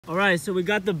All right, so we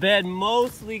got the bed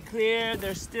mostly clear.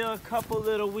 There's still a couple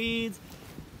little weeds.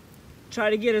 Try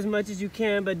to get as much as you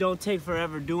can, but don't take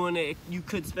forever doing it. You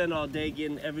could spend all day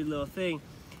getting every little thing.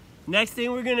 Next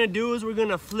thing we're gonna do is we're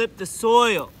gonna flip the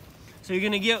soil. So you're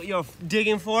gonna get your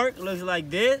digging fork, looks like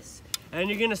this, and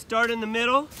you're gonna start in the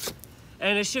middle,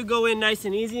 and it should go in nice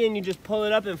and easy, and you just pull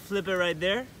it up and flip it right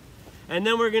there. And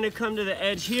then we're gonna come to the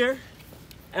edge here,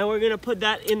 and we're gonna put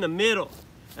that in the middle.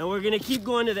 And we're gonna keep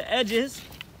going to the edges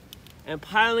and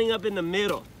piling up in the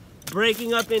middle,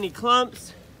 breaking up any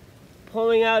clumps,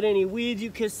 pulling out any weeds you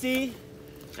can see,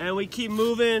 and we keep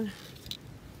moving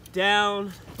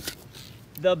down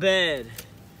the bed.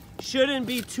 Shouldn't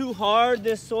be too hard.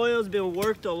 This soil's been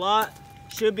worked a lot.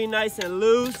 Should be nice and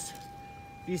loose.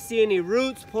 If you see any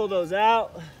roots, pull those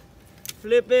out,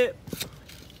 flip it,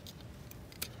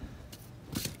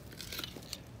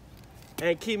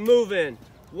 and keep moving.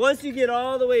 Once you get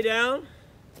all the way down,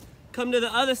 come to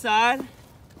the other side,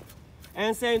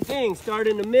 and same thing, start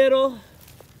in the middle,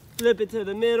 flip it to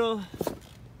the middle,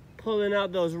 pulling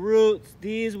out those roots.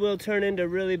 These will turn into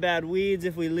really bad weeds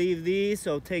if we leave these,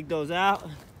 so take those out.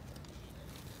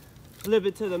 Flip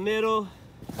it to the middle,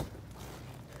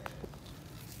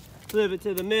 flip it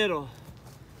to the middle.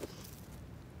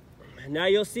 Now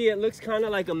you'll see it looks kind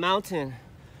of like a mountain.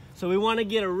 So we want to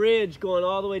get a ridge going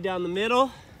all the way down the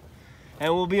middle,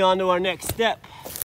 and we'll be on to our next step.